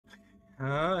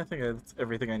I think that's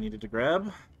everything I needed to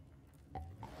grab.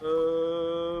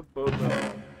 Bone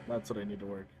mill. That's what I need to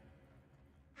work.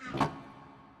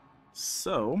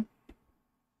 So,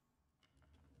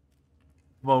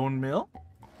 bone mill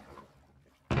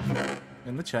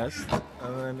in the chest,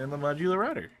 and then in the modular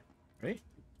router, right?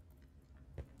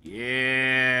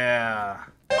 Yeah.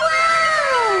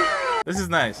 This is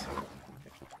nice.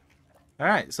 All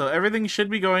right, so everything should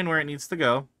be going where it needs to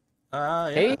go. Yeah.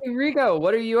 Hey Rico,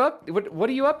 what are you up? What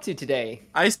are you up to today?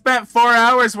 I spent 4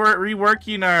 hours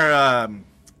reworking our.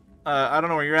 I don't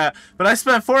know where you're at, but I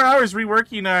spent 4 hours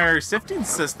reworking our sifting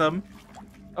system.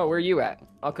 Oh, where are you at?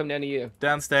 I'll come down to you.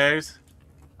 Downstairs.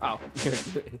 Oh.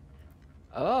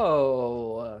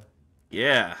 Oh.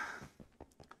 Yeah.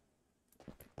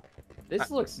 This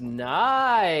looks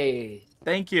nice.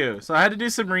 Thank you. So I had to do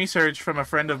some research from a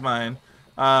friend of mine.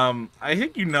 I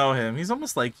think you know him. He's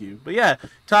almost like you. But yeah,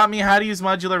 taught me how to use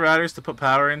modular routers to put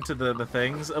power into the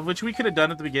things, of which we could have done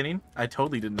at the beginning. I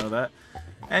totally didn't know that.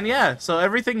 And yeah, so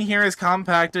everything here is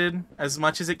compacted as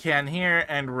much as it can here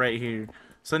and right here.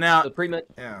 So now,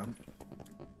 yeah,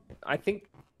 I think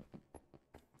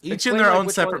each in their own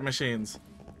separate machines.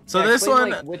 So yeah, this one,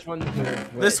 like, which one?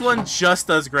 This one just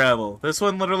does gravel. This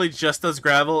one literally just does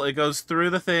gravel. It goes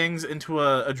through the things into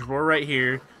a drawer right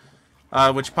here.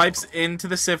 Which pipes into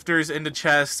the sifters into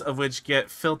chests, of which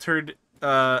get filtered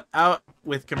out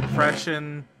with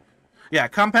compression. Yeah,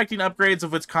 compacting upgrades,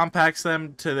 of which compacts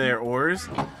them to their ores.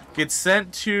 Gets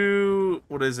sent to,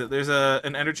 what is it? There's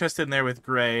an ender chest in there with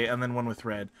gray, and then one with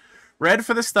red. Red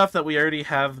for the stuff that we already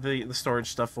have the storage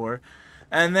stuff for.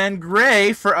 And then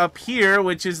gray for up here,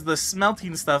 which is the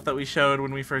smelting stuff that we showed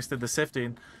when we first did the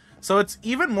sifting. So it's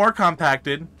even more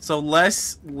compacted, so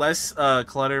less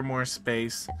clutter, more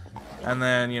space. And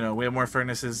then, you know, we have more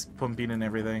furnaces pumping and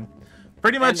everything.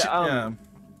 Pretty much, yeah.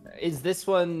 Is this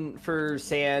one for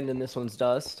sand and this one's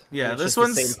dust? Yeah, this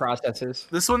one's the same processes.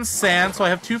 This one's sand, so I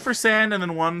have 2 for sand and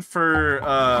then 1 for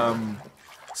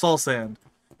soul sand.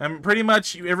 And pretty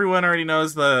much everyone already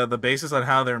knows the basis on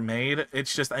how they're made.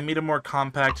 It's just I made them more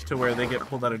compact to where they get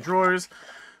pulled out of drawers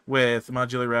with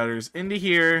modular routers into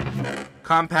here,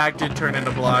 compacted, turned into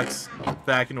blocks,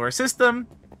 back into our system.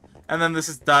 And then this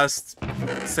is dust,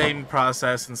 same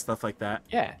process and stuff like that.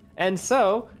 Yeah, and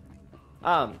so,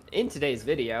 in today's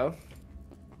video,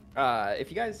 if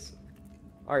you guys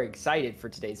are excited for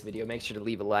today's video, make sure to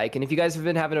leave a like. And if you guys have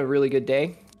been having a really good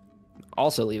day,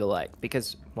 also leave a like,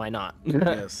 because why not?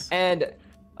 Yes. And,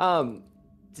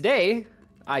 today,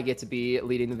 I get to be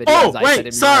leading the video. Oh,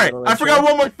 wait, sorry. I forgot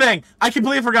one more thing. I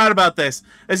completely forgot about this.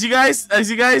 As you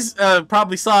guys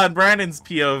probably saw in Brandon's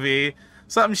POV,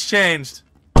 something's changed.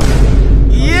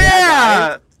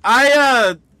 Yeah,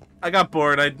 I got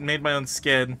bored. I made my own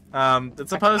skin. It's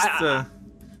supposed to.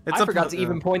 I forgot to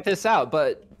even point this out,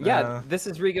 but yeah, this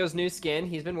is Rigo's new skin.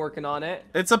 He's been working on it.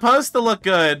 It's supposed to look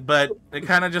good, but it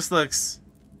kind of just looks,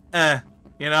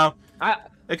 you know.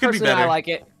 It could be better. I like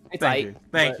it. It's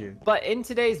Thank you. But in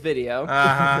today's video,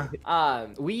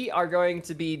 we are going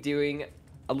to be doing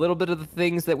a little bit of the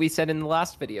things that we said in the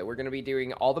last video. We're going to be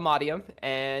doing Allthemodium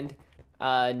and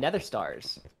Nether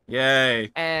stars. Yay.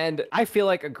 And I feel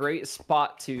like a great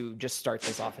spot to just start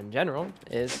this off in general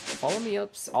is follow me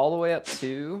up all the way up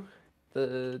to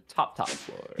the top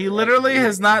floor. He literally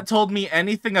has not told me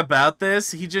anything about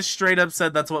this. He just straight up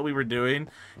said that's what we were doing.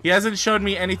 He hasn't showed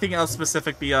me anything else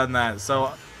specific beyond that.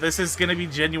 So this is going to be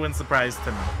genuine surprise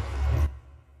to me.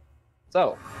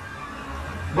 So.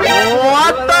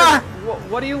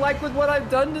 What do you like with what I've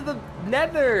done to the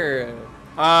Nether?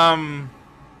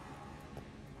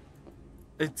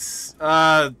 It's,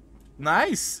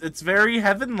 nice. It's very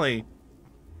heavenly.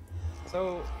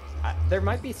 So, there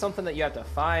might be something that you have to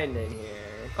find in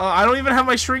here. Oh, I don't even have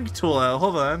my shrink tool out.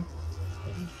 Hold on.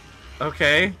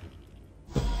 Okay.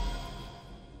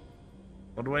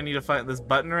 What do I need to find? This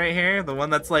button right here? The one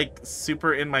that's, like,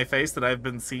 super in my face that I've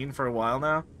been seeing for a while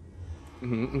now?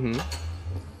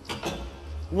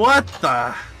 What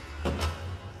the?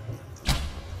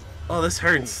 Oh, this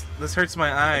hurts. This hurts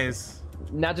my eyes.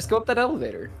 Now just go up that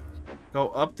elevator. Go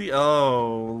up the...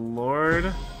 Oh,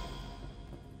 Lord.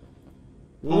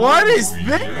 What is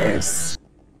this?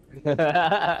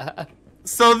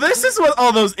 So this is what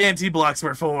all those anti-blocks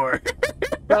were for.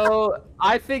 So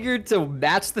I figured to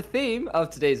match the theme of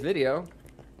today's video,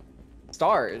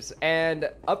 stars. And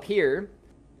up here,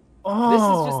 this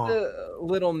is just a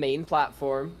little main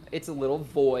platform. It's a little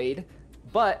void.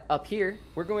 But up here,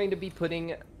 we're going to be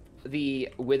putting the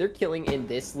wither killing in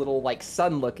this little like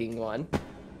sun looking one.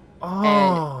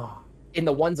 And in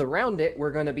the ones around it, we're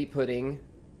going to be putting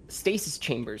stasis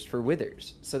chambers for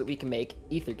withers so that we can make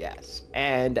ether gas.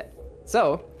 And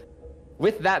so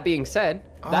with that being said,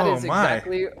 that Oh is my.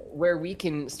 exactly where we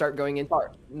can start going into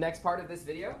our next part of this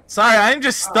video. Sorry, I'm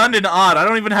just stunned and awed. I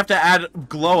don't even have to add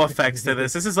glow effects to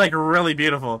this. This is like really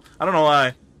beautiful. I don't know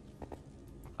why.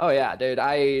 Oh yeah, dude,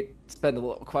 I spend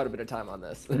quite a bit of time on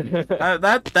this.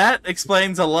 That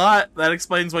explains a lot. That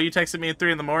explains why you texted me at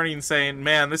 3 in the morning saying,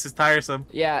 "Man, this is tiresome."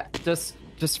 Yeah, just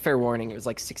fair warning, it was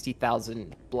like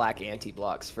 60,000 black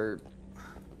anti-blocks for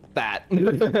that.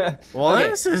 Well, Okay,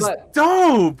 this is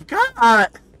dope. God.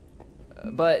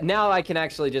 But now I can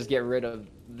actually just get rid of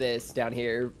this down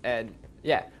here, and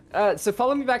yeah. So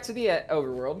follow me back to the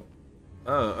overworld.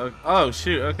 Oh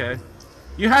shoot. Okay.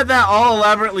 You had that all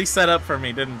elaborately set up for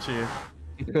me, didn't you?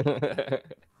 That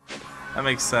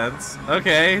makes sense.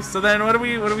 Okay, so then what are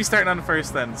we starting on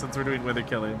first then, since we're doing wither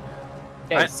killing?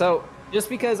 Okay, so just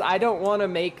because I don't want to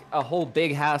make a whole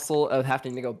big hassle of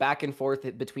having to go back and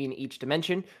forth between each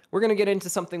dimension, we're gonna get into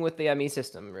something with the ME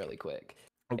system really quick.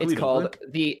 It's called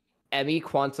the ME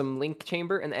Quantum Link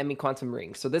Chamber and the ME Quantum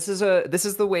Ring. So this is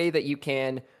the way that you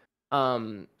can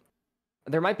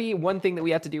there might be one thing that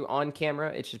we have to do on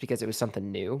camera. It's just because it was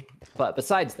something new. But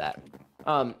besides that,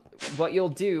 what you'll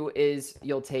do is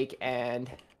you'll take, and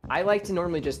I like to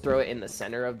normally just throw it in the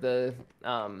center of the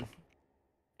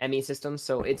ME system.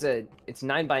 So it's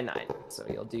 9 by 9. So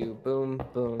you'll do boom,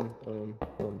 boom, boom,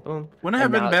 boom, boom. Wouldn't it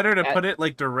have been better to put it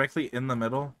like directly in the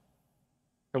middle?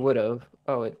 It would have.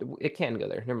 Oh, it can go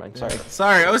there. Never mind. Sorry.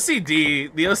 Sorry,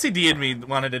 OCD. The OCD in me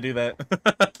wanted to do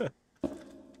that.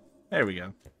 There we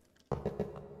go.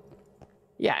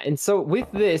 Yeah, and so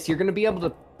with this, you're going to be able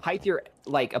to pipe your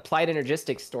applied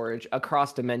energistic storage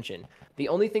across dimension. The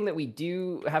only thing that we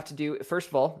do have to do, first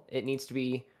of all, it needs to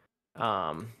be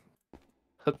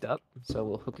hooked up. So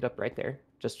we'll hook it up right there,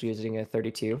 just using a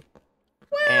 32.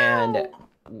 Wow. And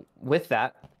with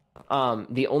that,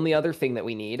 the only other thing that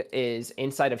we need is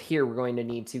inside of here, we're going to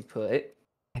need to put,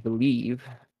 I believe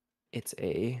it's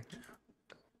a...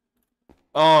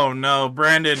 Oh no,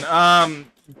 Brandon.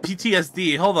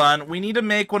 PTSD. Hold on. We need to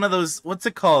make one of those. What's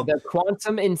it called? The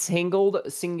quantum entangled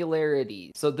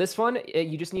singularity. So this one,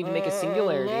 you just need to make a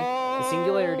singularity. The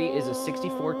singularity is a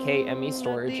 64K ME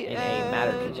storage in a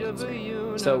matter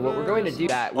condenser. So what we're going to do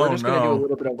we're just going to do a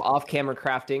little bit of off-camera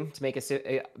crafting to make a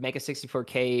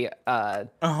 64K.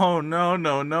 Oh no.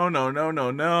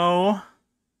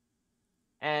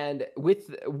 And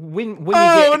with when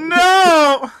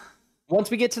no. Once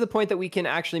we get to the point that we can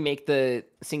actually make the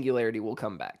singularity, we'll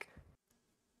come back.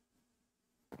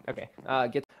 Okay.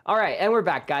 All right, and we're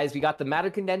back, guys. We got the matter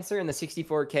condenser and the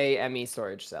 64K ME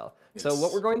storage cell. Yes. So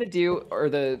what we're going to do, or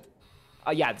the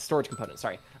storage component.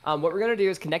 Sorry. What we're going to do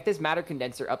is connect this matter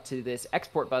condenser up to this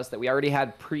export bus that we already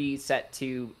had preset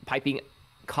to piping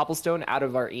cobblestone out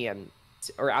of our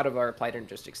out of our applied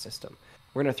energistic system.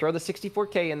 We're going to throw the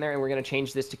 64K in there, and we're going to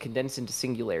change this to condense into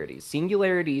singularities.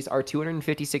 Singularities are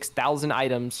 256,000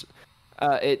 items.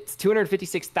 It's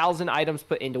 256,000 items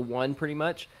put into one, pretty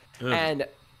much. Ugh. And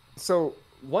so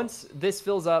once this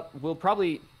fills up, we'll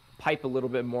probably pipe a little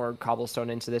bit more cobblestone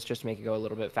into this just to make it go a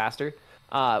little bit faster.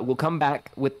 We'll come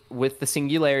back with the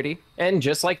singularity. And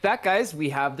just like that, guys, we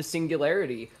have the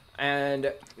singularity.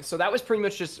 And so that was pretty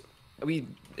much just...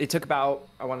 It took about,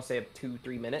 I want to say,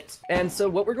 2-3 minutes. And so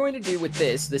what we're going to do with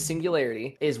the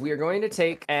singularity, is we are going to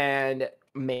take and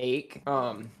make,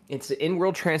 it's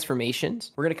in-world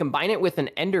transformations. We're going to combine it with an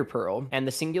ender pearl and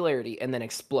the singularity and then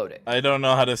explode it. I don't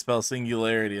know how to spell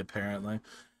singularity, apparently.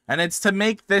 And it's to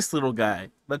make this little guy,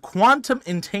 the quantum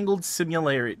entangled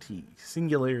singularity.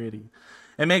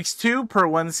 It makes 2 per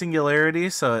 1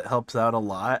 singularity, so it helps out a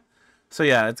lot. So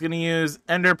yeah, it's going to use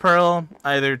Ender Pearl,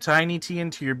 either tiny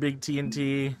TNT or big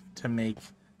TNT, to make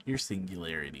your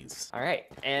singularities. All right,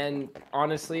 and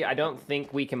honestly, I don't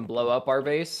think we can blow up our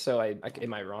base, so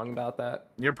am I wrong about that?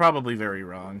 You're probably very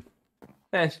wrong.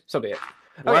 So be it.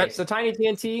 Okay, so tiny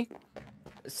TNT,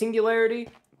 singularity,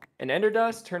 and Ender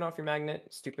Dust. Turn off your magnet,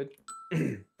 stupid.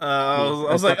 I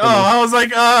was like,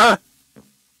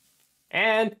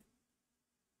 And...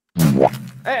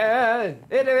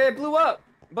 it blew up!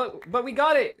 But we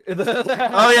got it.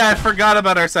 Oh yeah, I forgot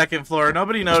about our second floor.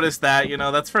 Nobody noticed that. You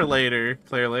know, that's for later,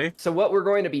 clearly. So what we're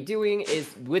going to be doing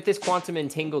is, with this quantum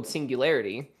entangled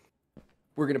singularity,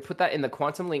 we're going to put that in the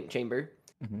quantum link chamber.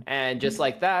 And just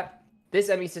like that, this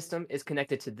ME system is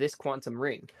connected to this quantum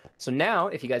ring. So now,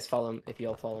 if you all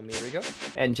follow me, here we go.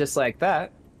 And just like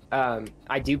that,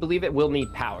 I do believe it will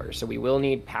need power. So we will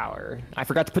need power. I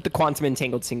forgot to put the quantum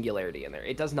entangled singularity in there.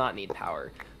 It does not need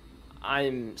power.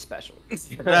 I'm special.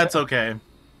 That's okay.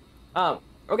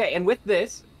 Okay, and with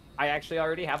this, I actually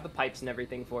already have the pipes and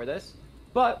everything for this,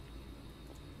 but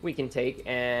we can take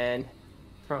and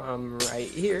from right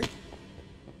here,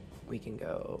 we can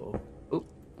go, oop,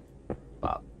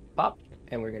 pop, pop,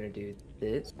 and we're gonna do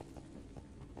this.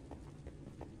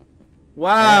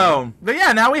 Wow. But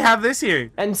yeah, now we have this here.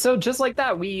 And so just like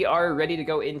that, we are ready to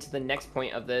go into the next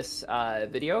point of this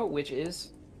video, which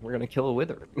is we're gonna kill a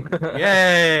wither.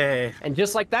 Yay. And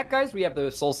just like that, guys, we have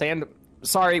the soul sand.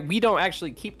 Sorry, we don't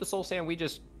actually keep the soul sand. We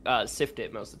just sift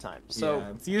it most of the time. So yeah,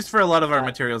 it's used for a lot of our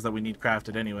materials that we need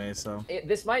crafted anyway, so.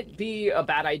 This might be a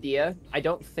bad idea. I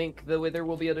don't think the wither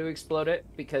will be able to explode it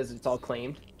because it's all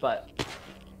claimed, but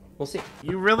we'll see.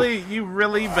 You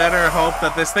really better hope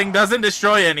that this thing doesn't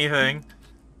destroy anything.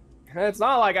 It's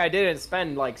not like I didn't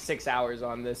spend like 6 hours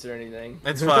on this or anything.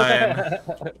 It's fine.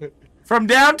 From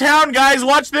downtown, guys,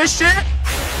 watch this shit.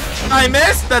 I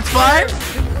missed, that's fine.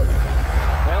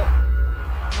 Well,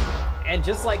 and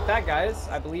just like that, guys,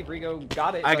 I believe Rigo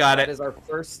got it. I got it. That is our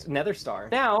first Nether star.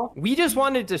 Now, we just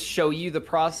wanted to show you the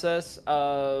process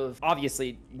of,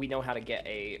 obviously, we know how to get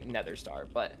a Nether star,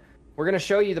 but we're going to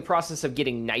show you the process of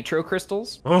getting nitro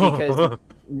crystals, because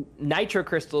nitro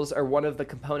crystals are one of the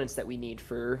components that we need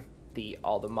for the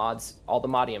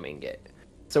Allthemodium ingot.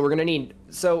 So we're going to need,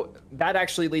 so that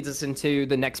actually leads us into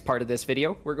the next part of this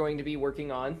video. We're going to be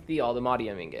working on the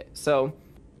Allthemodium ingot. So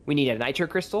we need a nitro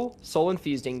crystal, soul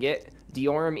infused ingot,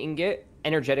 diorum ingot,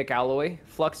 energetic alloy,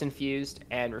 flux infused,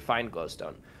 and refined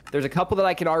glowstone. There's a couple that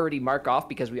I can already mark off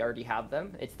because we already have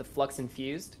them. It's the flux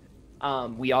infused.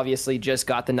 We obviously just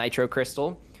got the nitro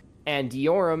crystal. And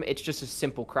diorum, it's just a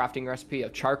simple crafting recipe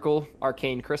of charcoal,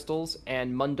 arcane crystals,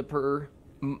 and mundabitur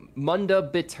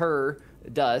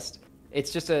dust.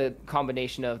 It's just a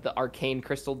combination of the arcane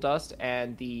crystal dust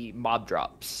and the mob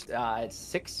drops.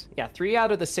 It's 3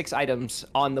 out of the 6 items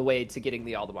on the way to getting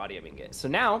the Allthemodium ingot.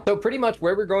 So pretty much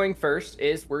where we're going first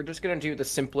is we're just going to do the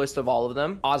simplest of all of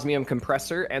them, osmium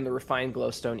compressor and the refined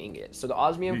glowstone ingot. So the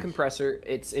osmium compressor,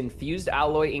 it's infused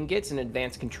alloy ingots and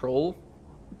advanced control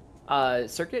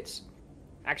circuits.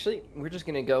 Actually, we're just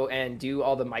going to go and do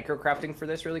all the micro crafting for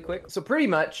this really quick. So pretty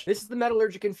much, this is the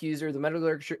metallurgic infuser. The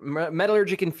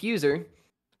metallurgic infuser,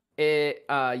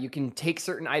 you can take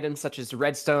certain items such as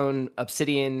redstone,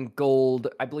 obsidian, gold,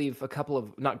 I believe a couple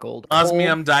of, not gold.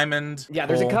 Osmium, diamond. Yeah,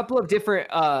 there's a couple of different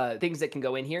things that can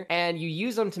go in here. And you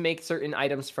use them to make certain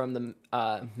items from the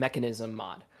Mekanism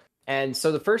mod. And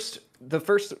so the first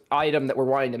item that we're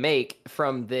wanting to make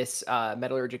from this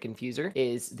metallurgic infuser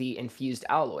is the infused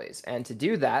alloys. And to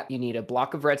do that, you need a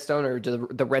block of redstone or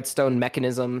the redstone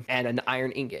mechanism and an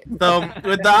iron ingot. So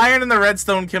with the iron and the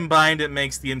redstone combined, it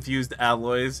makes the infused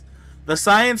alloys. The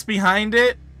science behind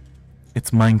it, it's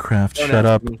Minecraft. Shut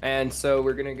up. And so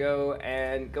we're going to go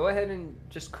ahead and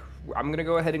I'm going to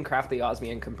go ahead and craft the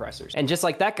osmium compressors. And just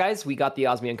like that, guys, we got the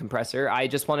osmium compressor. I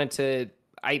just wanted to...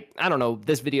 I don't know,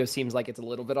 this video seems like it's a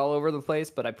little bit all over the place,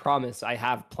 but I promise I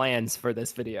have plans for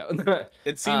this video.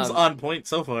 It seems on point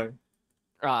so far.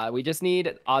 We just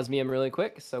need osmium really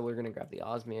quick, so we're going to grab the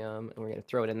osmium and we're going to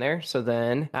throw it in there. So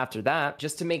then after that,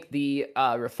 just to make the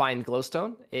refined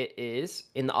glowstone, it is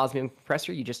in the osmium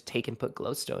compressor, you just take and put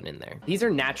glowstone in there. These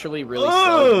are naturally really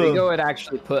slow. Rigo had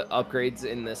actually put upgrades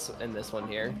in this one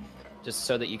here, just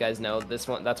so that you guys know this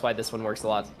one. That's why this one works a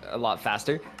lot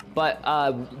faster. But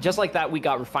just like that, we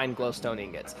got refined glowstone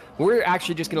ingots. We're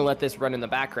actually just gonna let this run in the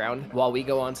background while we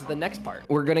go on to the next part.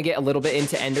 We're gonna get a little bit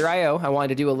into EnderIO. I wanted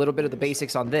to do a little bit of the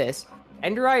basics on this.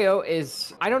 EnderIO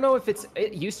is, I don't know if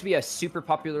it used to be a super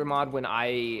popular mod when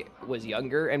I was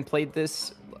younger and played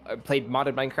modded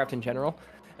Minecraft in general.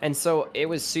 And so it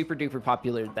was super duper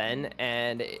popular then,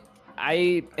 and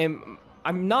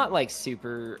I'm not like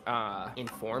super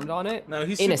informed on it. No,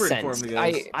 he's in super a sense. informed,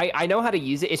 guys. I know how to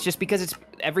use it. It's just because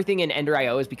everything in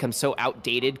EnderIO has become so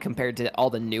outdated compared to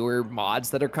all the newer mods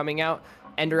that are coming out.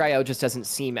 EnderIO just doesn't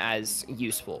seem as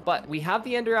useful. But we have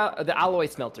the alloy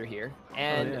smelter here,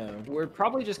 and we're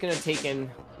probably just gonna take and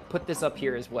put this up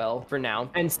here as well for now.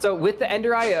 And so with the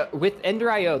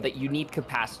EnderIO, that you need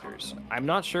capacitors. I'm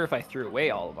not sure if I threw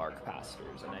away all of our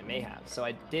capacitors, and I may have. So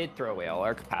I did throw away all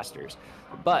our capacitors,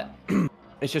 but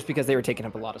it's just because they were taking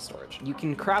up a lot of storage. You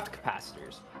can craft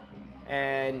capacitors,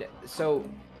 and so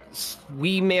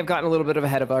we may have gotten a little bit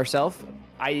ahead of ourselves.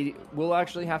 I will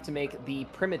actually have to make the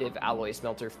primitive alloy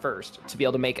smelter first to be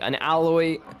able to make an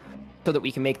alloy so that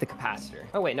we can make the capacitor.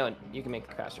 Oh wait, no, you can make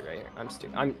the capacitor right here. I'm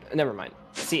stupid. Never mind.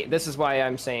 See, this is why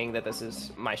I'm saying that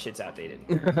my shit's outdated.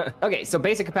 Okay, so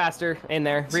basic capacitor in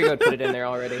there. Rigo put it in there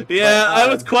already. Yeah, but, I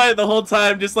was quiet the whole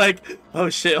time, just like, oh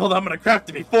shit, hold on, I'm gonna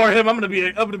craft it before him. I'm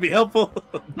gonna be helpful.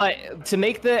 But to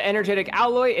make the energetic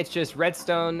alloy, it's just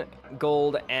redstone,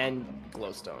 gold, and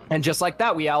glowstone. And just like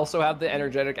that, we also have the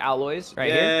energetic alloys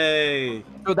right here.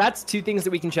 So that's 2 things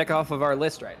that we can check off of our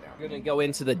list right now. We're gonna go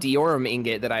into the diorum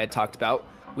ingot that I had talked about.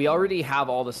 we already have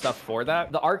all the stuff for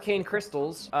that. The arcane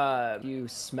crystals, you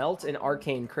smelt an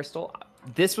arcane crystal.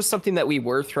 This was something that we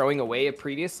were throwing away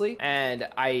previously, and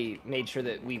I made sure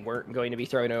that we weren't going to be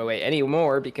throwing it away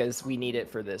anymore because we need it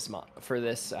for this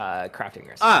crafting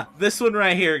recipe. Ah, this one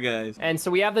right here, guys. And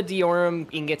so we have the Diorum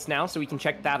ingots now, so we can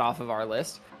check that off of our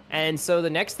list. And so the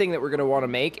next thing that we're going to want to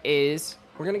make is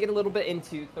we're going to get a little bit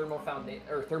into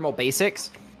thermal basics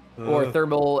or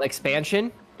thermal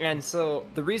expansion. And so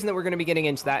the reason that we're going to be getting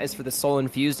into that is for the soul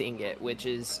infused ingot, which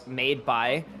is made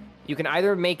by, you can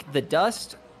either make the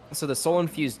dust, so the soul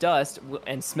infused dust,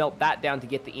 and smelt that down to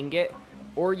get the ingot,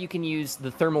 or you can use the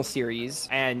thermal series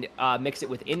and mix it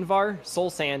with Invar, soul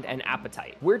sand, and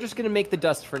apatite. We're just going to make the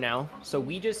dust for now. So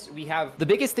we have the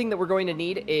biggest thing that we're going to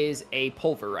need is a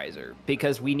pulverizer,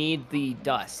 because we need the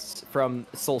dust from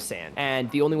soul sand,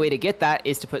 and the only way to get that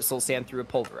is to put soul sand through a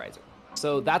pulverizer.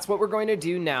 So that's what we're going to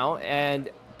do now. And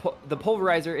the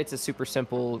pulverizer, it's a super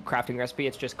simple crafting recipe.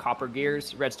 It's just copper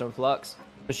gears, redstone flux,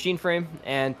 machine frame,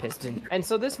 and piston. And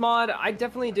so this mod, I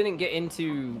definitely didn't get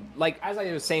into, like, as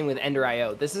I was saying with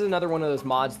EnderIO, this is another one of those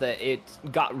mods that it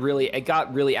got really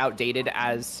outdated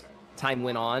as time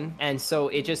went on. And so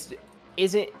it just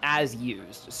isn't as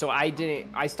used. So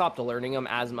I stopped learning them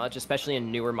as much, especially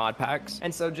in newer mod packs.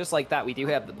 And so just like that, we do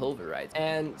have the pulverize.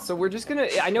 And so we're just gonna,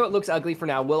 I know it looks ugly for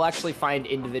now. We'll actually find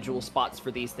individual spots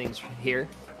for these things here.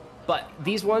 But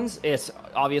these ones, it's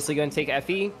obviously going to take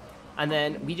FE. And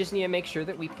then we just need to make sure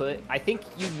that we put, I think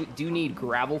you do need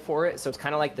gravel for it. So it's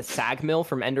kind of like the sag mill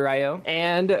from EnderIO.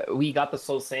 And we got the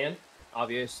soul sand.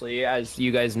 Obviously, as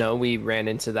you guys know, we ran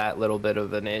into that little bit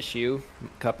of an issue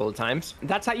a couple of times.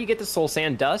 That's how you get the soul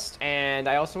sand dust. And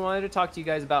I also wanted to talk to you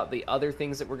guys about the other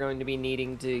things that we're going to be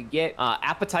needing to get.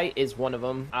 Apatite is one of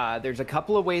them. There's a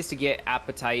couple of ways to get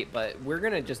apatite, but we're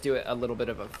going to just do it a little bit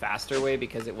of a faster way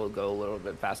because it will go a little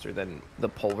bit faster than the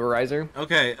pulverizer.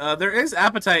 Okay, there is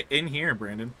apatite in here,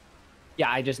 Brandon. Yeah,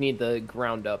 I just need the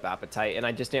ground up apatite, and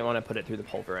I just didn't want to put it through the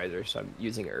pulverizer, so I'm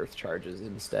using earth charges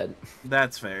instead.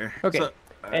 That's fair. Okay, so,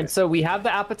 and so we have the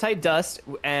apatite dust,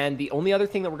 and the only other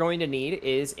thing that we're going to need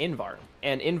is Invar.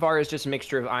 And Invar is just a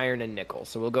mixture of iron and nickel.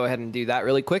 So we'll go ahead and do that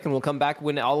really quick, and we'll come back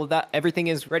when all of that, everything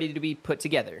is ready to be put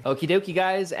together. Okie dokie,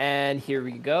 guys, and here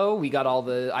we go. We got all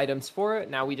the items for it.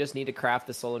 Now we just need to craft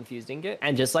the soul infused ingot.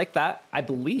 And just like that, I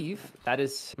believe that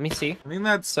is, let me see.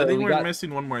 I think we're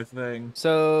missing one more thing.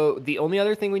 So the only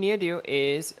other thing we need to do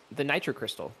is the nitro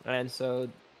crystal. And so, here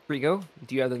we go.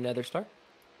 Do you have the nether star?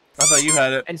 I thought you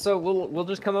had it. And so we'll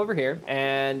just come over here,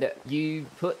 and you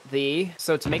put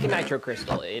so to make a nitro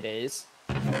crystal, it is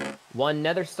 1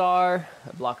 nether star,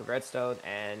 a block of redstone,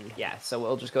 and yeah, so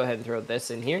we'll just go ahead and throw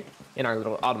this in here, in our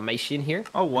little automation here.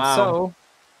 Oh, wow. And so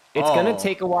it's gonna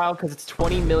take a while because it's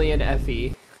 20 million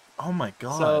FE. Oh my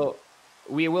god. So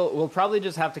we'll probably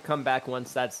just have to come back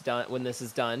once that's done, when this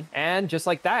is done. And just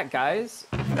like that, guys,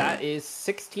 that is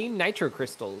 16 nitro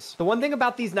crystals. The one thing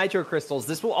about these nitro crystals,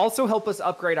 this will also help us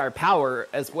upgrade our power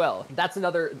as well. That's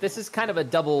another, this is kind of a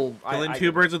double. Killing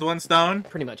two birds with one stone?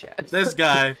 Pretty much, yeah. This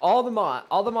guy.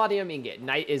 Allthemodium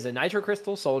ingot is a nitro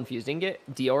crystal, soul infused ingot,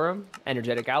 diorum,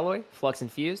 energetic alloy, flux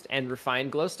infused, and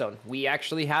refined glowstone. We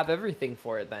actually have everything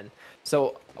for it then.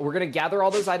 So we're going to gather all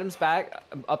those items back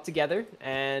up together,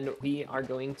 and we are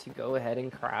going to go ahead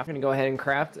and craft. We're going to go ahead and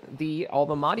craft the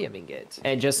Allthemodium ingot.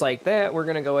 And just like that, we're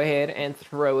going to go ahead and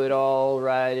throw it all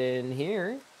right in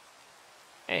here.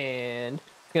 And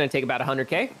it's going to take about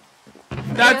 100k.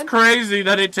 That's crazy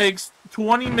that it takes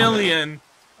 20 million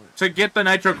to get the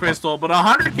nitro crystal, but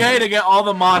 100k to get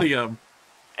Allthemodium.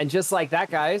 And just like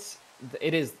that, guys,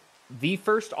 it is the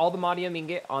first Allthemodium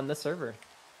ingot on the server.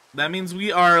 That means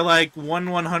we are like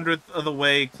 1/100th of the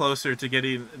way closer to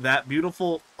getting that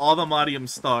beautiful Allthemodium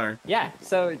star. Yeah,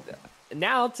 so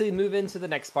now to move into the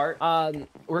next part,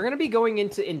 we're going to be going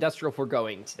into Industrial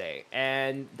Forgoing today.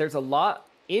 And there's a lot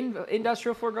in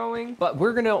Industrial Forgoing, but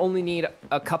we're going to only need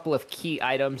a couple of key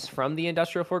items from the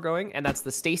Industrial Forgoing, and that's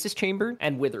the Stasis Chamber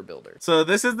and Wither Builder. So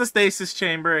this is the Stasis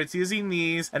Chamber. It's using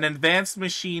an advanced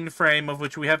machine frame of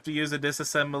which we have to use a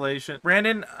disassemblation.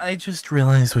 Brandon, I just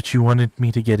realized what you wanted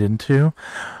me to get into.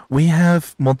 We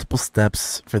have multiple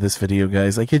steps for this video,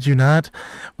 guys. I kid you not.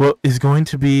 What is going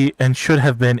to be and should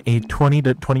have been a 20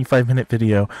 to 25 minute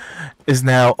video is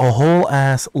now a whole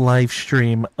ass live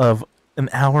stream of an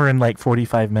hour and like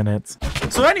 45 minutes.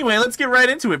 So anyway, let's get right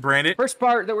into it, Brandon. First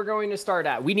part that we're going to start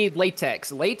at, we need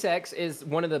latex. Latex is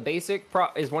one of the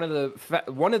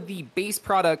one of the base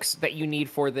products that you need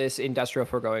for this industrial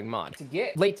foregoing mod. To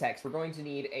get latex, we're going to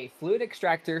need a fluid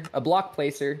extractor, a block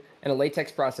placer, and a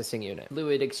latex processing unit.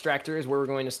 Fluid extractor is where we're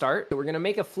going to start. So we're going to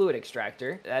make a fluid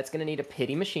extractor. That's going to need a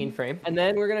pity machine frame. And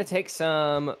then we're going to take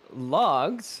some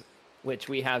logs, which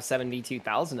we have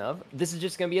 72,000 of. This is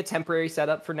just gonna be a temporary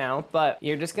setup for now, but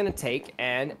you're just gonna take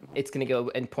and it's gonna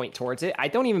go and point towards it. I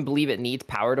don't even believe it needs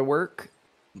power to work,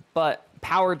 but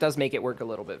power does make it work a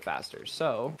little bit faster.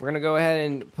 So we're gonna go ahead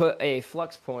and put a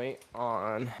flux point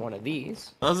on one of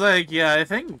these. I was like, yeah, I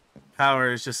think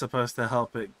power is just supposed to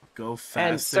help it go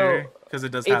faster because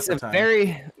it does half the time. It's a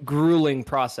very grueling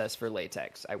process for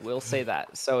latex, I will say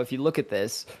that. So if you look at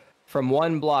this, from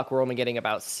one block, we're only getting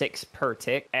about 6 per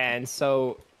tick. And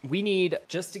so we need,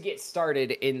 just to get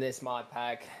started in this mod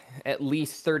pack, at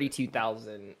least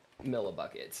 32,000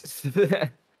 millibuckets.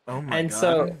 Oh my and God.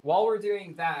 So while we're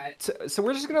doing that, so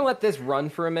we're just going to let this run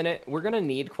for a minute. We're going to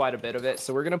need quite a bit of it.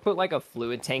 So we're going to put like a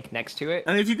fluid tank next to it.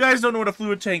 And if you guys don't know what a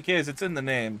fluid tank is, it's in the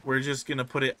name. We're just going to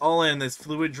put it all in this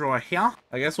fluid drawer here.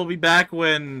 I guess we'll be back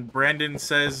when Brandon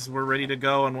says we're ready to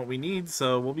go on what we need.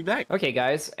 So we'll be back. Okay,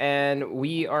 guys. And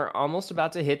we are almost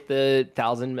about to hit the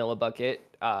 1,000 millibucket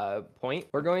point.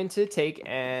 We're going to take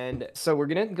and so we're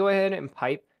going to go ahead and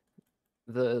pipe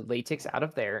the latex out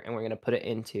of there. And we're going to put it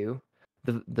into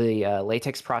the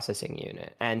latex processing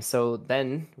unit. And so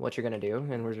then what you're going to do,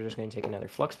 and we're just going to take another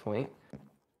flux point,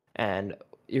 and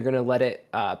you're going to let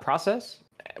it process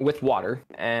with water.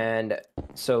 And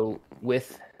so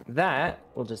with that,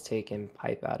 we'll just take and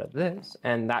pipe out of this,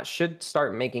 and that should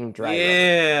start making dry rubber.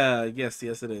 Yeah, yes,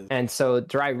 it is. And so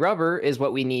dry rubber is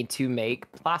what we need to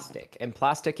make plastic, and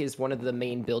plastic is one of the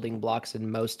main building blocks in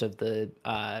most of the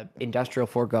industrial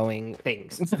foregoing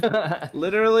things.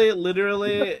 literally,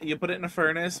 you put it in a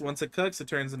furnace. Once it cooks, it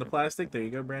turns into plastic. There you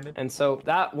go, Brandon. And so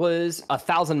that was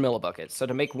 1,000 millibuckets. So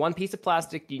to make one piece of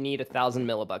plastic, you need 1,000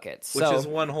 millibuckets. Which is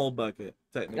one whole bucket,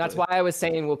 technically. That's why I was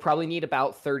saying we'll probably need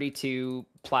about 32,000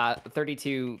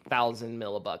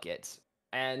 millibuckets.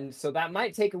 And so that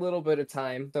might take a little bit of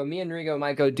time. So me and Rigo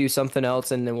might go do something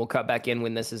else, and then we'll cut back in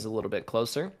when this is a little bit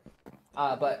closer.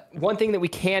 But one thing that we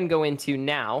can go into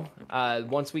now,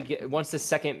 once the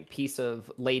second piece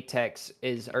of latex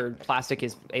or plastic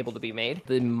is able to be made,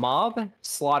 the mob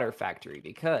slaughter factory,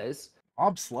 because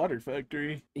mob slaughter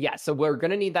factory. Yeah, so we're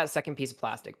gonna need that second piece of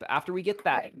plastic. But after we get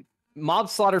that, mob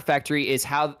slaughter factory is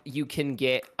how you can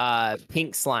get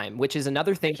pink slime, which is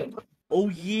another thing. Oh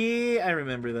yeah, I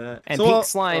remember that. And pink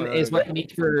slime is what you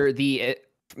need for the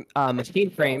machine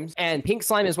frames, and pink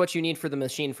slime is what you need for the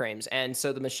machine frames. And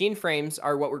so the machine frames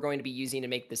are what we're going to be using to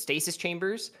make the stasis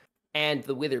chambers and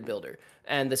the wither builder.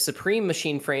 And the supreme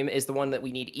machine frame is the one that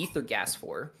we need ether gas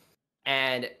for.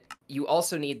 And you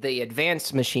also need the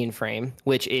advanced machine frame,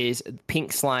 which is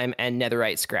pink slime and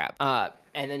netherite scrap.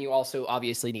 And then you also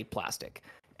obviously need plastic.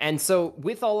 And so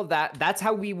with all of that, that's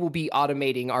how we will be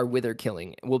automating our wither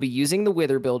killing. We'll be using the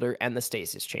wither builder and the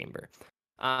stasis chamber.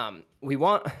 We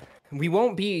won't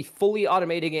be fully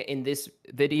automating it in this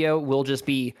video. We'll just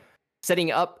be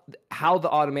setting up how the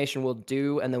automation will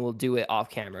do, and then we'll do it off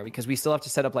camera because we still have to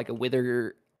set up like a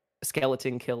wither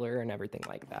skeleton killer and everything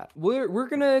like that. We're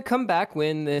gonna come back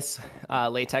when this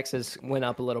latex has went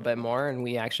up a little bit more and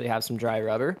we actually have some dry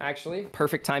rubber. Actually,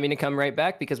 perfect timing to come right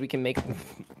back because we can make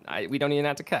we don't even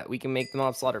have to cut. We can make the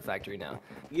mob slaughter factory now.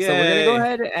 Yay. So we're gonna go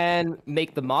ahead and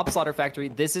make the mob slaughter factory.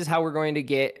 This is how we're going to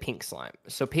get pink slime.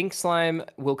 So pink slime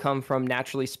will come from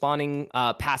naturally spawning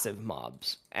passive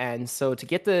mobs. And so to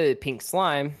get the pink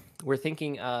slime, we're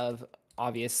thinking of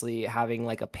obviously having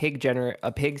like a pig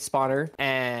spawner,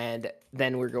 and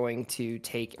then we're going to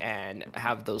take and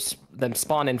have them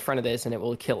spawn in front of this, and it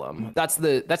will kill them. That's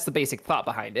the basic thought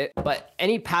behind it. But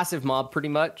any passive mob pretty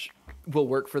much will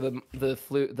work for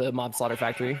the mob slaughter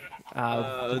factory.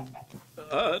 No,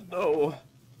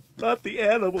 not the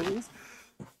animals.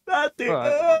 Not the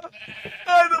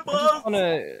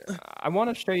animals. I want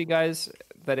to show you guys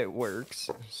that it works.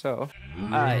 So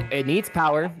it needs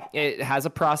power, it has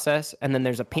a process, and then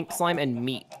there's a pink slime and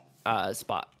meat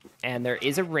spot, and there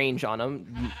is a range on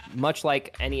them, much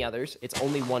like any others. It's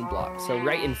only one block, so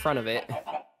right in front of it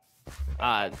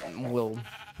we'll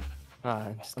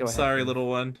just go ahead. Sorry, little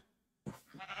one.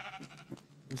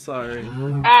 I'm sorry.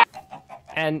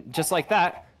 And just like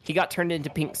that, he got turned into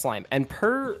pink slime, and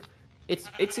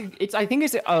I think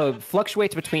it's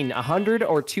fluctuates between 100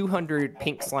 or 200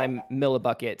 pink slime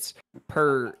millibuckets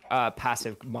per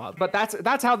passive mob. But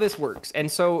that's how this works.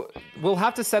 And so we'll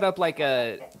have to set up like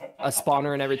a a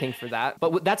spawner and everything for that.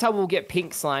 But that's how we'll get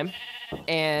pink slime.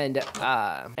 And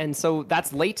so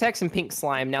that's latex and pink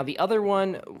slime. Now the other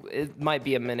one, it might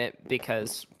be a minute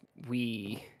because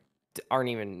we aren't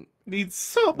even need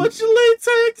so much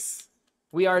latex.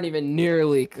 We aren't even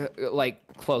nearly like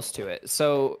close to it.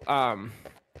 So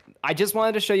I just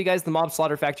wanted to show you guys the mob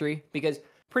slaughter factory because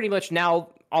pretty much now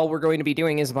all we're going to be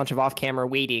doing is a bunch of off-camera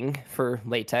waiting for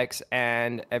latex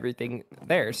and everything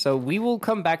there. So we will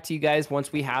come back to you guys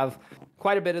once we have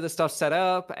quite a bit of the stuff set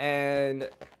up. And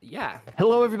yeah,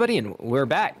 hello everybody, and we're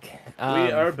back.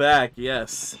 We are back,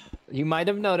 yes. You might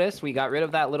have noticed we got rid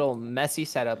of that little messy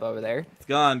setup over there. It's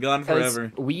gone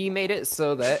forever. We made it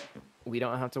so that we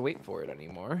don't have to wait for it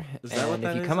anymore. Is that what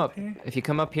that is up here? If you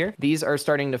come up here, these are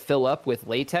starting to fill up with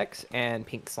latex and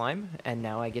pink slime. And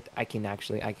now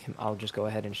I'll just go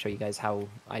ahead and show you guys how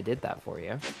I did that for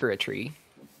you. For a tree.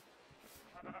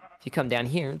 If you come down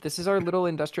here, this is our little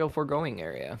industrial foregoing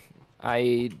area.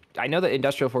 I know that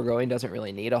industrial foregoing doesn't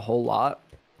really need a whole lot.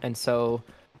 And so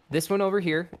this one over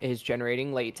here is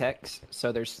generating latex.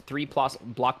 So there's 3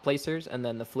 block placers and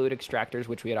then the fluid extractors,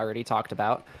 which we had already talked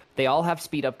about. They all have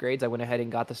speed upgrades. I went ahead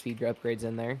and got the speed upgrades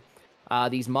in there.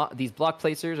 These block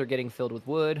placers are getting filled with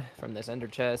wood from this ender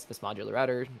chest, this modular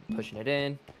router, pushing it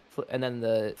in. And then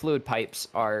the fluid pipes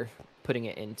are putting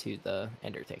it into the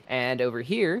ender tank. And over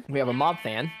here, we have a mob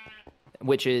fan,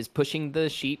 which is pushing the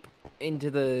sheep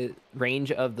into the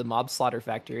range of the mob slaughter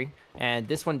factory. And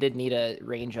this one did need a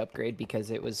range upgrade because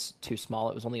it was too small.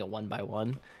 It was only a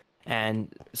 1x1. And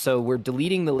so we're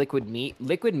deleting the liquid meat.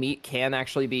 Liquid meat can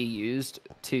actually be used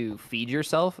to feed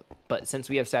yourself, but since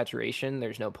we have saturation,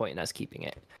 there's no point in us keeping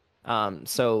it.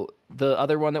 So the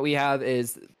other one that we have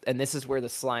is, and this is where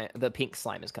the pink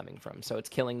slime is coming from. So it's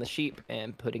killing the sheep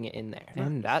and putting it in there.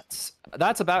 And that's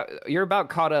you're about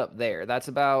caught up there. That's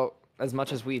about as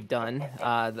much as we've done,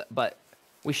 but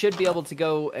we should be able to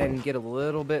go and get a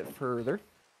little bit further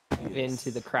into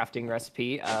the crafting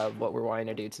recipe of what we're wanting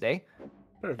to do today.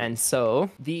 Perfect. And so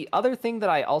the other thing that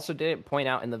I also didn't point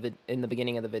out in the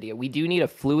beginning of the video, we do need a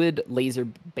fluid laser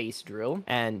base drill,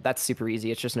 and that's super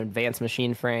easy. It's just an advanced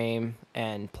machine frame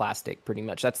and plastic, pretty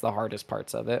much. That's the hardest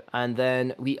parts of it. And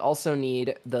then we also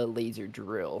need the laser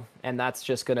drill, and that's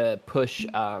just gonna push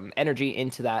energy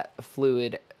into that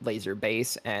fluid laser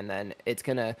base, and then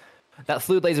that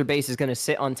fluid laser base is gonna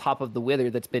sit on top of the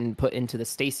wither that's been put into the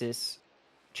stasis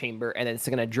chamber, and then it's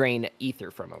going to drain ether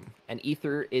from them. And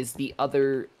ether is the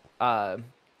other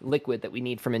liquid that we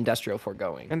need from industrial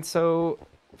foregoing. And so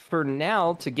for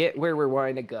now, to get where we're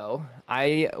wanting to go,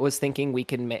 I was thinking we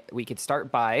could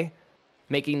start by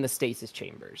making the stasis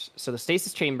chambers. So the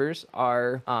stasis chambers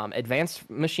are advanced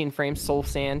machine frames, soul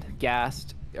sand,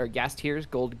 gas tiers,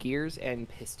 gold gears, and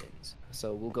pistons.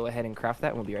 So we'll go ahead and craft that,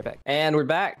 and we'll be right back. And we're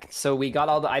back. So we got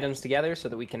all the items together so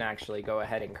that we can actually go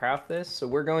ahead and craft this. So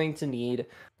we're going to need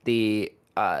the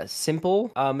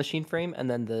simple machine frame and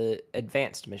then the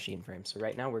advanced machine frame. So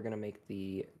right now we're going to make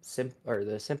the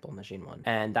simple machine one.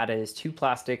 And that is 2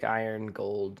 plastic, iron,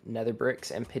 gold, nether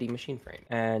bricks, and pity machine frame.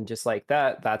 And just like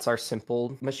that, that's our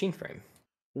simple machine frame.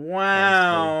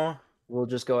 Wow. So we'll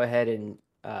just go ahead and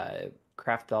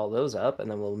craft all those up,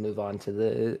 and then we'll move on to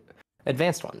the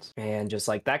advanced ones. And just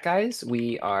like that, guys,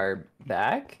 we are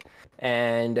back,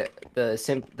 and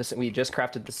we just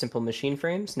crafted the simple machine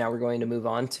frames. Now we're going to move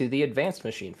on to the advanced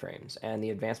machine frames, and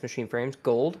the advanced machine frames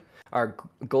are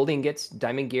gold ingots,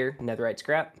 diamond gear, netherite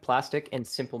scrap, plastic, and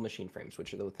simple machine frames,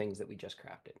 which are the things that we just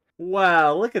crafted.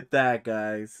 Wow, look at that,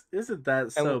 guys. Isn't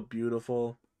that so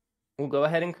beautiful? We'll go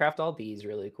ahead and craft all these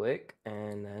really quick,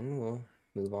 and then we'll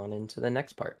move on into the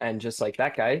next part. And just like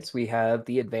that, guys, we have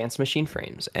the advanced machine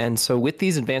frames. And so with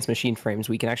these advanced machine frames,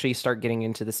 we can actually start getting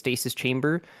into the stasis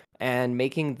chamber and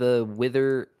making the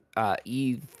wither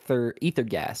ether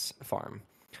gas farm.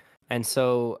 And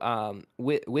so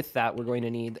with that, we're going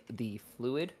to need the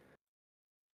fluid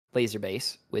laser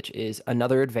base, which is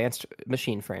another advanced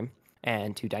machine frame,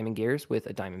 and 2 diamond gears with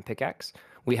a diamond pickaxe.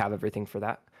 We have everything for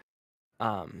that.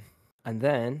 And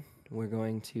then we're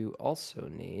going to also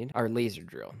need our laser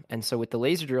drill. And so with the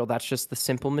laser drill, that's just the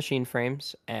simple machine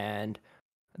frames, and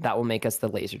that will make us the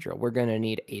laser drill. We're going to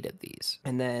need 8 of these.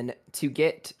 And then to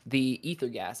get the ether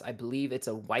gas, I believe it's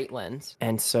a white lens.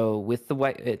 And so with the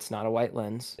white, it's not a white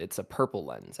lens, it's a purple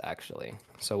lens, actually.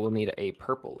 So we'll need a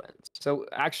purple lens. So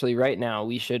actually right now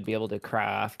we should be able to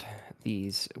craft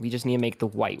these. We just need to make the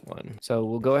white one. So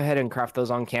we'll go ahead and craft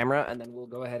those on camera, and then we'll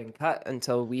go ahead and cut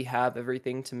until we have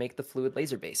everything to make the fluid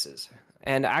laser bases.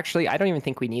 And actually, I don't even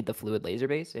think we need the fluid laser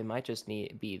base. It might just so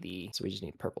we just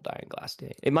need purple dye and glass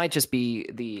tape. It might just be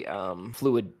the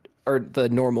fluid or the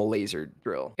normal laser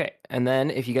drill. Okay, and then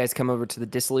if you guys come over to the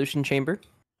dissolution chamber,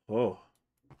 Oh.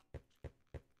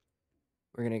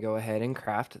 We're gonna go ahead and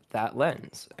craft that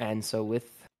lens. And so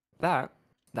with that,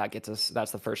 that gets us,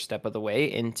 that's the first step of the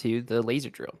way into the laser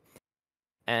drill.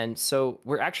 And so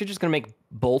we're actually just gonna make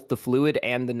both the fluid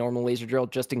and the normal laser drill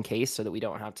just in case so that we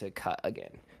don't have to cut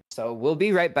again. So we'll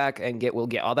be right back and we'll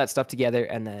get all that stuff together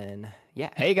and then,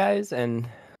 yeah. Hey guys, and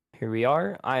here we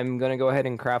are. I'm gonna go ahead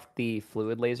and craft the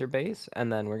fluid laser base,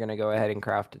 and then we're gonna go ahead and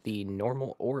craft the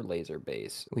normal ore laser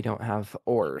base. We don't have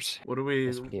ores. What do we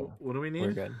need?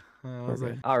 We're good. We're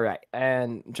good. All right,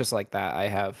 and just like that, I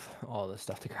have all the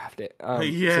stuff to craft it. So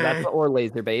that's the ore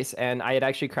laser base, and I had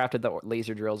actually crafted the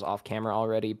laser drills off camera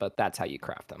already, but that's how you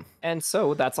craft them. And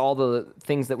so that's all the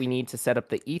things that we need to set up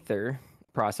the ether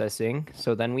processing.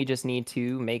 So then we just need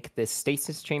to make this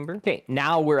stasis chamber. Okay,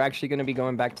 now we're actually going to be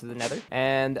going back to the nether,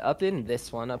 and up in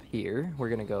this one up here, we're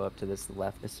going to go up to this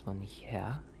left, this one,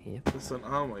 yeah. Yep. This one,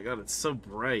 oh my god, it's so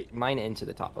bright. Mine into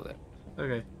the top of it.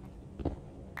 Okay.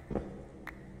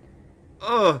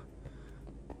 Oh,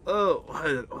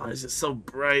 why is it so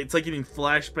bright? It's like getting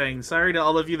flashbang. Sorry to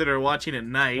all of you that are watching at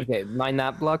night. Okay, mine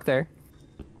that block there.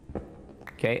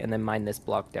 Okay, and then mine this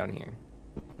block down here.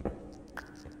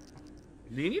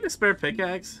 Do you need a spare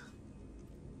pickaxe?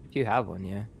 If you have one,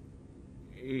 yeah.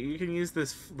 You can use the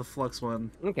flux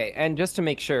one. Okay, and just to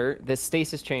make sure, this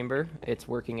stasis chamber, its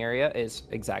working area, is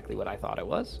exactly what I thought it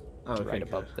was. Oh, okay, right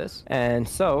above this. And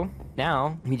so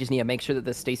now we just need to make sure that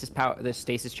the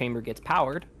stasis chamber gets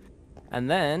powered. And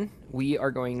then we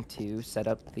are going to set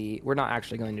up we're not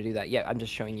actually going to do that yet. I'm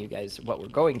just showing you guys what we're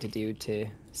going to do to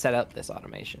set up this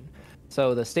automation.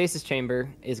 So the stasis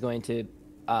chamber is going to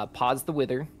pause the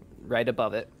wither right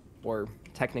above it, or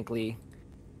technically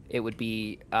it would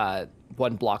be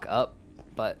one block up,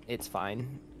 but it's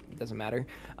fine. It doesn't matter.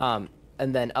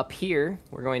 And then up here,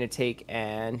 we're going to take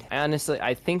and honestly,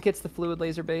 I think it's the fluid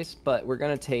laser base, but we're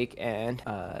going to take and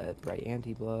bright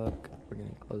anti-block. We're going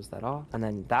to close that off. And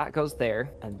then that goes there.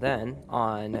 And then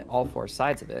on all four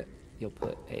sides of it, you'll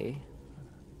put a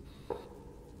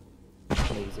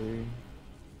laser.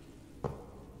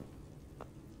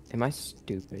 Am I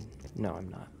stupid? No, I'm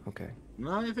not. Okay.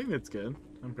 No, I think that's good.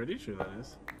 I'm pretty sure that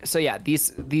is. So yeah,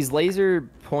 these laser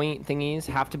point thingies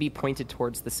have to be pointed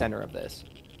towards the center of this.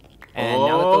 And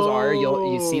now that those are,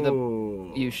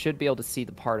 you should be able to see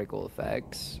the particle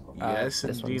effects. Yes,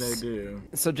 indeed I do.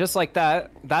 So just like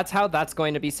that, that's how that's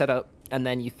going to be set up. And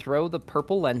then you throw the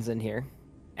purple lens in here,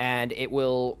 and it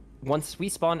will, once we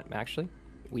spawn, actually,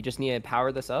 we just need to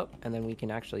power this up, and then we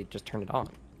can actually just turn it on.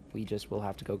 We just will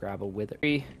have to go grab a wither.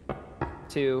 3,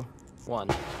 2, 1.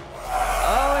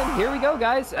 Oh, and here we go,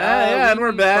 guys. Yeah, and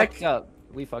we're back.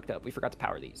 We fucked up. We forgot to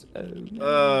power these.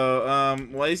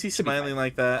 Why is he smiling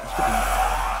like that?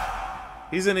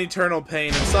 He's in eternal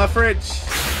pain and suffrage.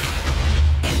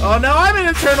 Oh no, I'm in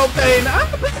eternal pain.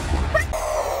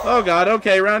 Oh god,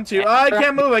 okay, round 2. I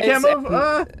can't move, I can't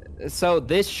move. So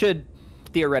this should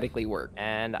theoretically work,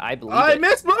 and I believe I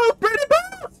missed move, pretty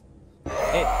move!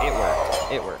 It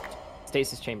worked. It worked.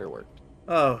 Stasis chamber worked.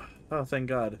 Oh, thank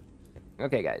god.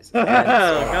 Okay, guys. Oh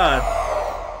god.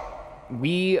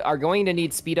 We are going to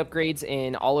need speed upgrades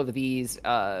in all of these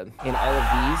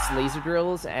laser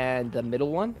drills and the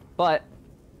middle one, but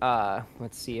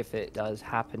let's see if it does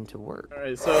happen to work. All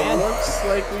right, so it looks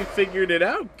like we figured it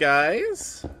out,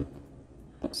 guys.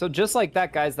 So just like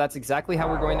that, guys, that's exactly how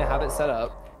we're going to have it set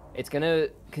up. It's going to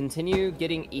continue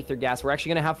getting ether gas. We're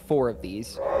actually going to have 4 of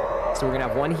these. So we're going to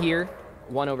have one here,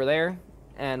 one over there,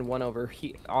 and one over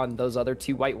here on those other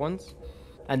 2 white ones.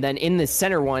 And then in the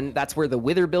center one, that's where the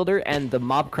wither builder and the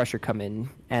mob crusher come in.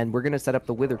 And we're going to set up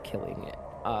the wither killing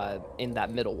in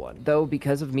that middle one. Though,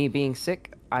 because of me being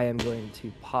sick, I am going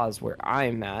to pause where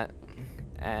I'm at.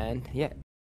 And yeah.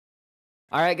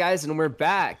 All right, guys, and we're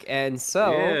back. And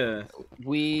so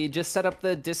we just set up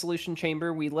the dissolution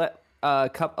chamber. We let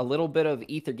a little bit of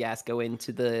ether gas go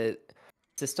into the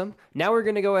system. Now we're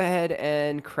going to go ahead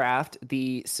and craft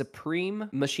the supreme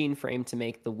machine frame to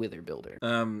make the wither builder.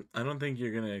 I don't think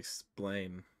you're going to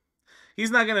explain. He's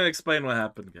not going to explain what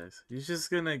happened, guys. He's just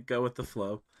going to go with the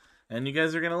flow. And you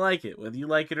guys are going to like it, whether you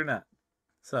like it or not.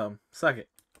 So, suck it.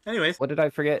 Anyways. What did I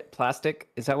forget? Plastic?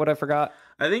 Is that what I forgot?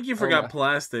 I think you forgot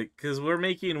plastic, because we're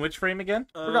making which frame again?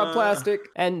 Forgot plastic.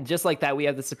 And just like that, we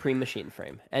have the supreme machine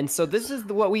frame. And so this is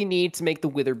what we need to make the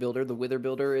wither builder. The wither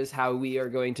builder is how we are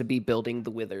going to be building the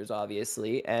withers,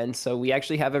 obviously. And so we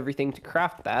actually have everything to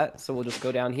craft that. So we'll just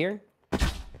go down here.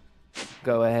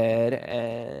 Go ahead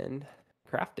and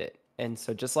craft it. And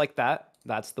so just like that,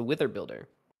 that's the wither builder.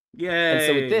 Yay! And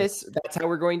so with this, that's how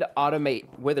we're going to automate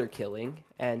wither killing.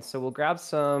 And so we'll grab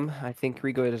some. I think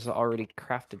Rigo has already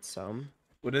crafted some.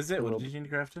 What is it? What did you need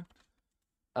crafted?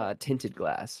 tinted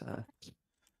glass.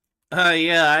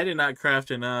 Yeah, I did not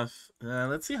craft enough.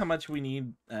 Let's see how much we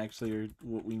need, actually, or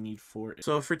what we need for it.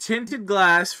 So for tinted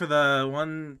glass, for the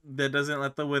one that doesn't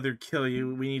let the wither kill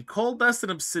you, we need coal dust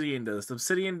and obsidian dust.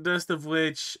 Obsidian dust of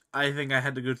which I think I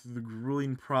had to go through the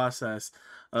grueling process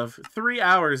of 3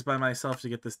 hours by myself to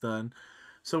get this done.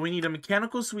 So we need a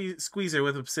mechanical squeezer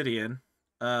with obsidian.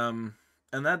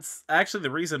 And that's actually the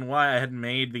reason why I had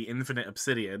made the infinite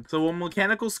obsidian. So we'll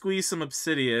mechanical squeeze some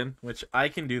obsidian, which I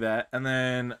can do that. And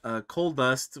then coal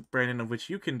dust, Brandon, of which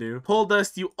you can do. Coal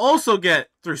dust you also get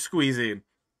through squeezing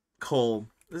coal.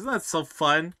 Isn't that so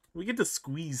fun? We get to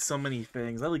squeeze so many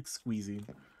things. I like squeezing.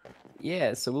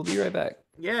 Yeah, so we'll be right back.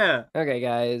 Yeah. Okay,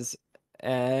 guys.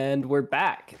 And we're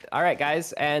back. All right,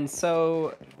 guys. And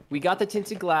so we got the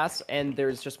tinted glass, and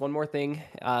there's just one more thing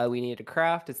we need to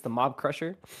craft. It's the mob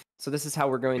crusher. So this is how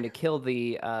we're going to kill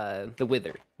the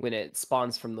wither when it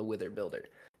spawns from the wither builder.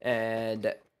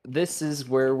 And this is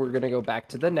where we're going to go back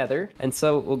to the nether. And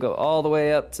so we'll go all the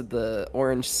way up to the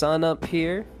orange sun up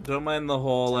here. Don't mind the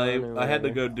hole. I had to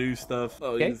go do stuff.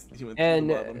 Oh, okay. He went and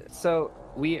to the bottom. So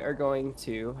we are going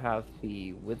to have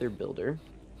the wither builder.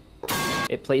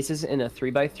 It places in a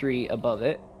 3x3 above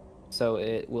it. So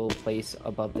it will place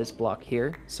above this block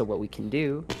here. So what we can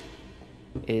do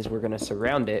is we're going to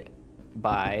surround it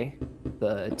by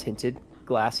the tinted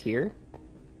glass here.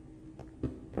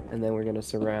 And then we're going to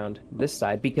surround this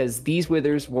side because these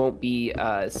withers won't be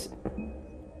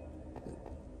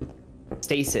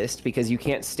stasis, because you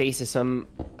can't stasis them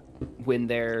when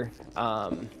they're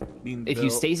if you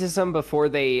stasis them before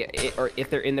or if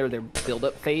they're in their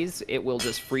build-up phase, it will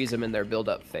just freeze them in their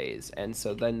build-up phase, and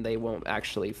so then they won't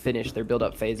actually finish their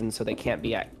build-up phase, and so they can't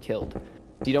be killed.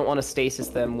 You don't want to stasis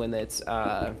them when it's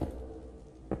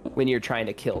when you're trying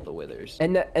to kill the withers.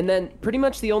 And then pretty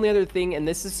much the only other thing, and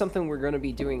this is something we're going to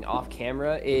be doing off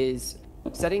camera, is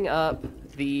setting up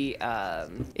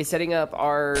setting up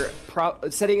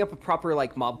a proper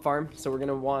like mob farm. So we're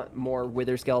gonna want more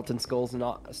wither skeleton skulls and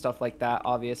stuff like that,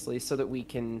 obviously, so that we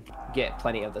can get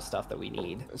plenty of the stuff that we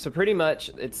need. So pretty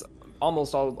much it's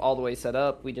almost all the way set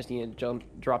up. We just need to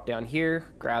drop down here,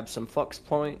 grab some flux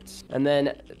points, and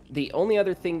then the only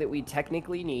other thing that we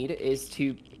technically need is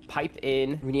to pipe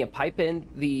in. We need to pipe in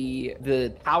the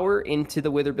power into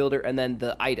the wither builder, and then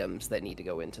the items that need to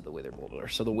go into the wither builder.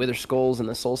 So the wither skulls and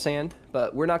the soul sand.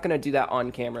 But we're not going to do that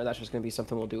on camera. That's just going to be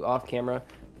something we'll do off camera,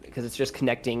 because it's just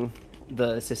connecting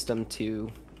the system to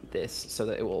this so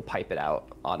that it will pipe it out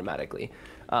automatically.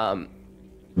 And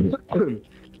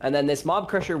then this mob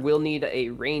crusher will need a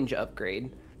range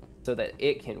upgrade so that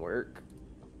it can work.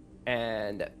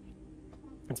 And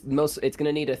it's going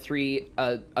to need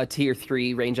a tier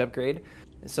 3 range upgrade.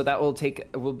 So that will take,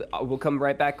 we'll come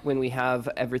right back when we have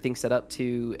everything set up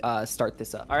to start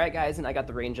this up. All right, guys, and I got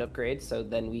the range upgrade, so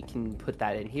then we can put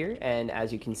that in here. And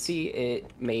as you can see,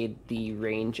 it made the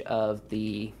range of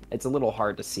it's a little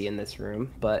hard to see in this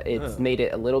room, but it's made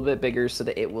it a little bit bigger so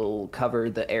that it will cover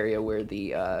the area where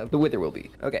the wither will be.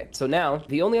 Okay, so now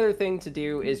the only other thing to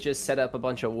do is just set up a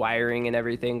bunch of wiring and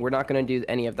everything. We're not going to do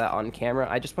any of that on camera.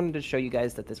 I just wanted to show you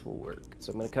guys that this will work.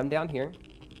 So I'm going to come down here.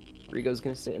 Rigo's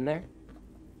going to sit in there.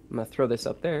 I'm going to throw this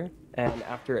up there, and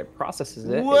after it processes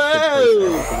it, whoa! It should place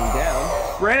everything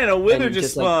down. Brandon, a wither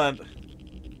just spawned.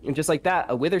 And just like that,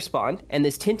 a wither spawned, and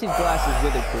this tinted glass is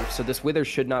wither-proof, so this wither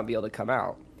should not be able to come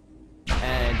out.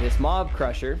 And this mob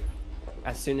crusher,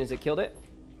 as soon as it killed it,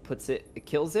 it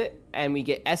kills it, and we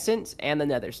get essence and the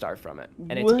nether star from it.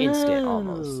 And it's instant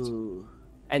almost.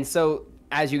 And so,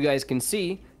 as you guys can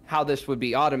see, how this would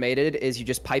be automated is you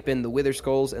just pipe in the wither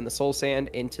skulls and the soul sand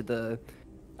into the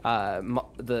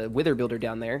wither builder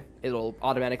down there. It'll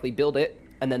automatically build it,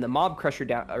 and then the mob crusher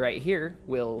down right here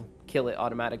will kill it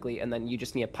automatically, and then you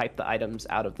just need to pipe the items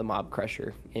out of the mob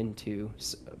crusher into,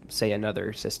 say,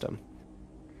 another system.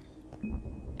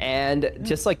 And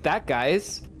just like that,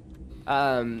 guys,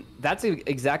 that's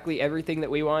exactly everything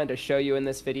that we wanted to show you in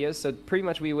this video. So pretty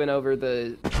much we went over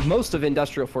most of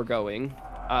industrial foregoing.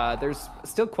 There's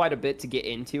still quite a bit to get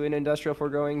into in industrial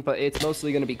foregoing, but it's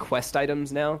mostly going to be quest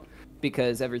items now,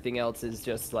 because everything else is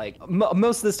just like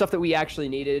most of the stuff that we actually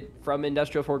needed from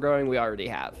industrial foregoing we already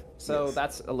have. So yes,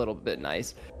 that's a little bit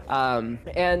nice.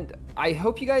 And I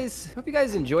hope you guys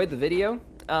enjoyed the video.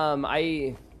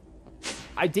 I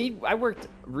worked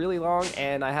really long,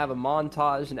 and I have a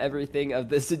montage and everything of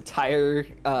this entire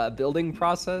building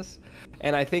process,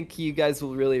 and I think you guys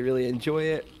will really enjoy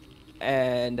it.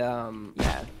 And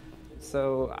yeah,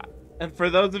 so. And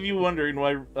for those of you wondering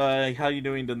why How You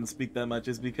Doing doesn't speak that much,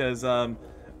 is because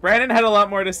Brandon had a lot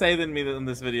more to say than me in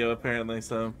this video, apparently.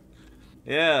 So,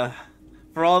 yeah.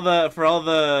 For all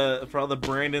the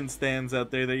Brandon stands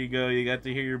out there, there you go. You got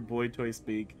to hear your boy toy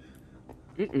speak.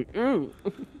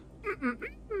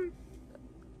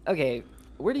 Okay,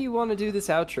 where do you want to do this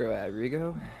outro at,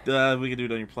 Rigo? We can do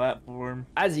it on your platform.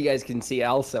 As you guys can see,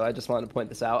 also, I just wanted to point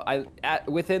this out.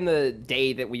 Within the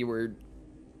day that we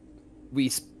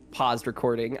paused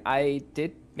recording, I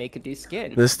did make a new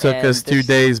skin. This took us 2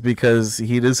 days because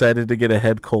he decided to get a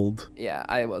head cold. Yeah,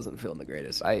 I wasn't feeling the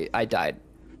greatest. I died.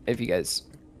 If you guys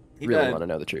He really died. want to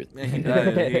know the truth. Yeah, he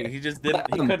died. He just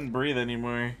didn't. He couldn't breathe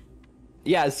anymore.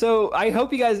 Yeah, so I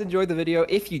hope you guys enjoyed the video.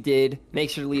 If you did,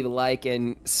 make sure to leave a like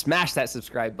and smash that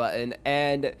subscribe button.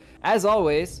 And as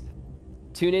always,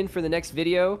 tune in for the next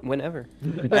video whenever.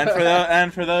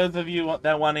 And for those of you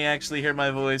that want to actually hear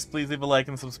my voice, please leave a like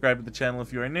and subscribe to the channel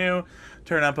if you are new.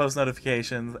 Turn on post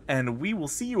notifications, and we will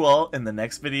see you all in the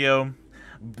next video.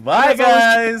 Bye,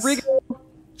 guys.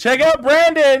 Check out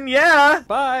Brandon. Yeah.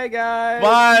 Bye, guys.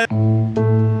 Bye.